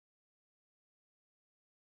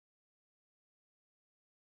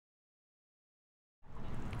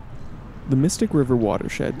The Mystic River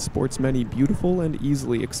watershed sports many beautiful and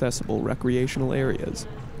easily accessible recreational areas,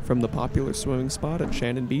 from the popular swimming spot at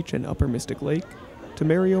Shannon Beach and Upper Mystic Lake, to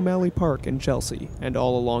Mary O'Malley Park in Chelsea, and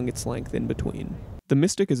all along its length in between. The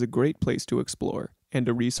Mystic is a great place to explore, and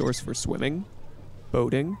a resource for swimming,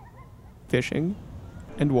 boating, fishing,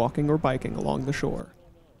 and walking or biking along the shore.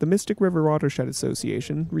 The Mystic River Watershed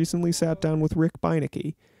Association recently sat down with Rick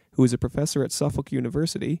Beinecke, who is a professor at Suffolk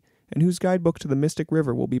University, and whose guidebook to the Mystic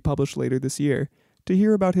River will be published later this year, to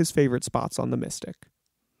hear about his favorite spots on the Mystic.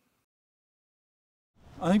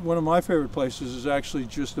 I think one of my favorite places is actually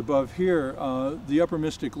just above here. The Upper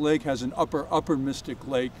Mystic Lake has an upper Mystic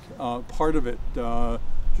Lake part of it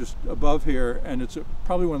just above here, and it's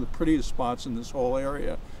probably one of the prettiest spots in this whole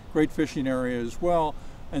area. Great fishing area as well,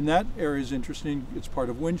 and that area is interesting. It's part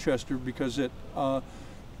of Winchester because it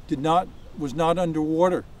was not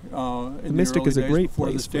underwater in the Mystic early is a days great before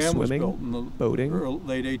place this for dam was swimming, built in the boating,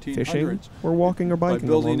 late 1800s. fishing, or walking or biking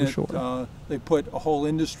along the shore. They put a whole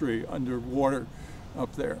industry underwater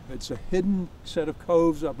up there. It's a hidden set of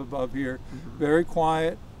coves up above here, very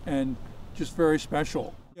quiet and just very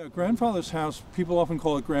special. Yeah, grandfather's house, people often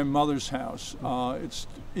call it grandmother's house. It's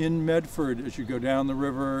in Medford as you go down the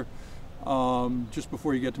river, just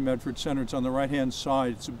before you get to Medford Center. It's on the right-hand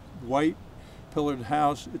side. It's a white pillared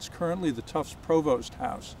house. It's currently the Tufts Provost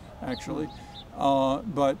House, actually.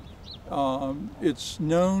 But it's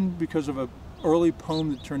known because of an early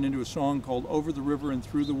poem that turned into a song called Over the River and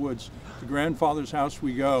Through the Woods, To Grandfather's House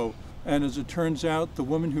We Go. And as it turns out, the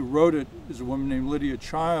woman who wrote it is a woman named Lydia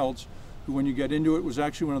Childs, who, when you get into it, was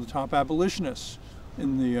actually one of the top abolitionists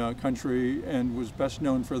in the country and was best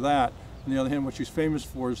known for that. On the other hand, what she's famous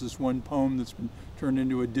for is this one poem that's been turned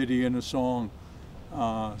into a ditty and a song.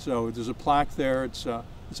 So there's a plaque there. It's a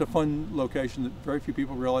fun location that very few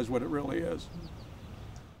people realize what it really is.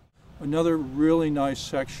 Another really nice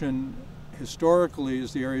section historically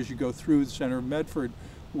is the areas you go through the center of Medford,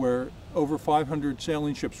 where over 500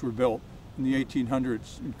 sailing ships were built in the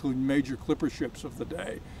 1800s, including major clipper ships of the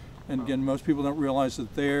day. And again, most people don't realize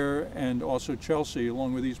that there and also Chelsea,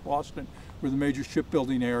 along with East Boston, were the major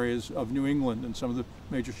shipbuilding areas of New England and some of the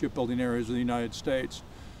major shipbuilding areas of the United States.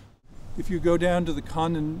 If you go down to the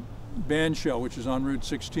Condon Bandshell, which is on Route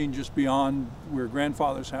 16, just beyond where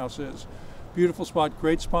grandfather's house is, beautiful spot,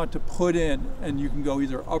 great spot to put in, and you can go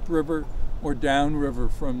either upriver or downriver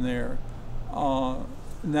from there. And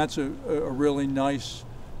that's a really nice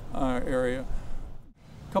area.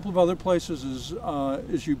 A couple of other places is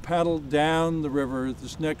as you paddle down the river,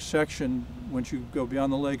 this next section, once you go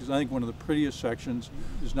beyond the lake, is I think one of the prettiest sections.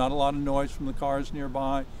 There's not a lot of noise from the cars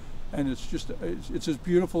nearby, and it's as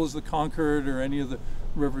beautiful as the Concord or any of the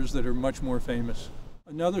rivers that are much more famous.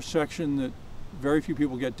 Another section that very few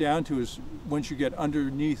people get down to is once you get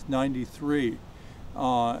underneath 93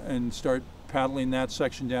 and start paddling that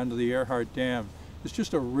section down to the Earhart Dam. It's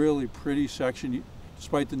just a really pretty section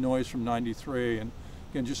despite the noise from 93, and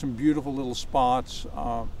again, just some beautiful little spots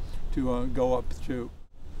to go up to.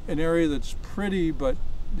 An area that's pretty, but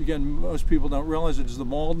again, most people don't realize it, is the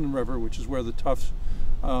Malden River, which is where the Tufts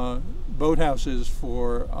boathouse is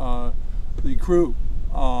for the crew.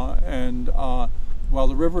 And while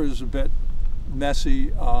the river is a bit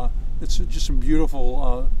messy, it's just some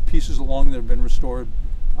beautiful pieces along that have been restored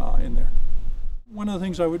in there. One of the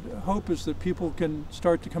things I would hope is that people can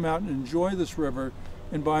start to come out and enjoy this river,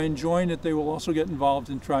 and by enjoying it, they will also get involved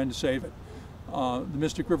in trying to save it. The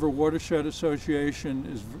Mystic River Watershed Association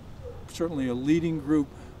is certainly a leading group,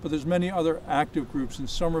 but there's many other active groups. In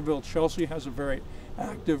Somerville, Chelsea has a very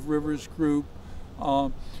active rivers group.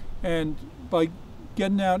 And by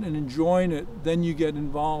getting out and enjoying it, then you get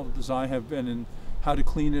involved, as I have been, in how to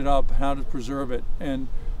clean it up, how to preserve it. And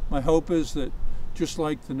my hope is that just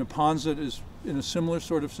like the Neponset is in a similar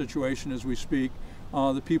sort of situation as we speak,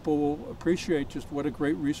 the people will appreciate just what a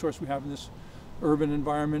great resource we have in this urban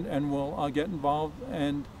environment, and will get involved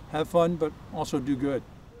and have fun, but also do good.